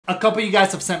A couple of you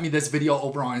guys have sent me this video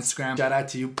over on Instagram. Shout out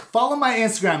to you. Follow my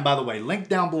Instagram, by the way. Link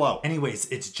down below. Anyways,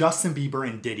 it's Justin Bieber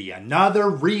and Diddy. Another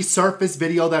resurfaced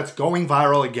video that's going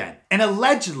viral again. And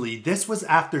allegedly, this was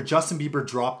after Justin Bieber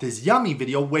dropped his Yummy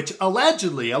video, which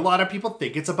allegedly a lot of people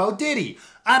think it's about Diddy.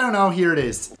 I don't know, here it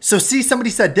is. So see, somebody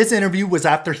said this interview was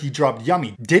after he dropped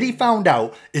Yummy. Diddy found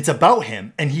out it's about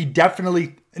him, and he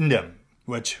definitely him,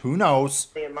 which who knows.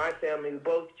 Me and my family, we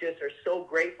both just are so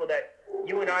grateful that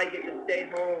you and I get to stay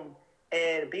home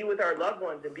and be with our loved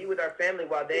ones and be with our family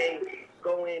while they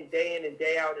go in and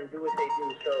day out and do what they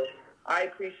do. So I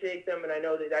appreciate them, and I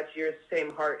know that that's your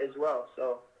same heart as well.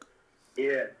 So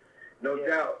yeah, no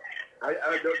doubt.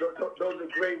 Those are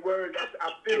great words.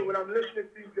 I feel when I'm listening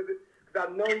to you because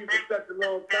I've known you for such a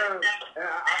long time, and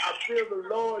I feel the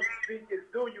Lord speaking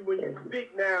through you when you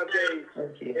speak nowadays.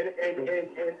 Thank you.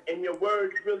 And your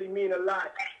words really mean a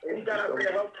lot. And shout out to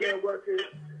the healthcare workers.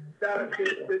 Shout out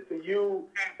to you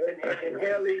and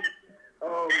Haley.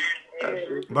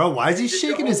 Bro, why is he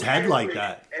shaking his head like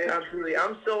that? Absolutely.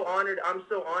 I'm so honored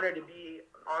to be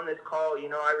on this call. You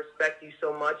know, I respect you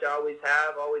so much. I always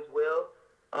have, always will.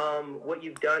 What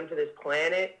you've done for this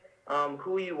planet,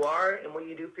 who you are, and what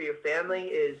you do for your family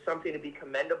is something to be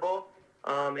commendable.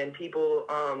 And people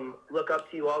look up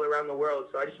to you all around the world.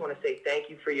 So I just want to say thank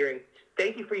you for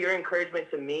your encouragement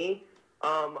to me.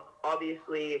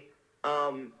 Obviously,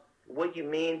 what you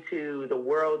mean to the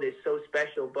world is so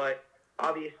special, but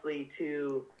obviously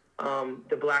to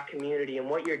the Black community and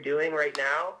what you're doing right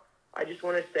now, I just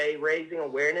want to say raising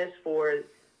awareness for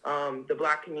the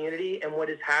Black community and what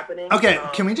is happening. Okay,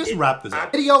 can we just wrap this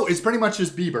up? The video is pretty much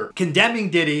just Bieber condemning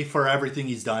Diddy for everything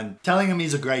he's done, telling him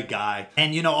he's a great guy,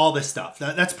 and you know, all this stuff.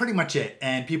 That's pretty much it.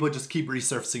 And people just keep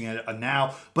resurfacing it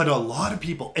now. But a lot of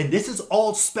people, and this is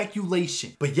all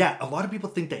speculation, but yeah, a lot of people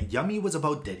think that Yummy was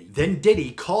about Diddy. Then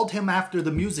Diddy called him after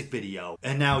the music video,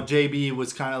 and now JB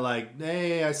was kind of like,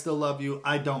 hey, I still love you.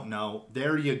 I don't know.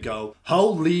 There you go.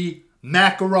 Holy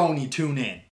macaroni, tune in.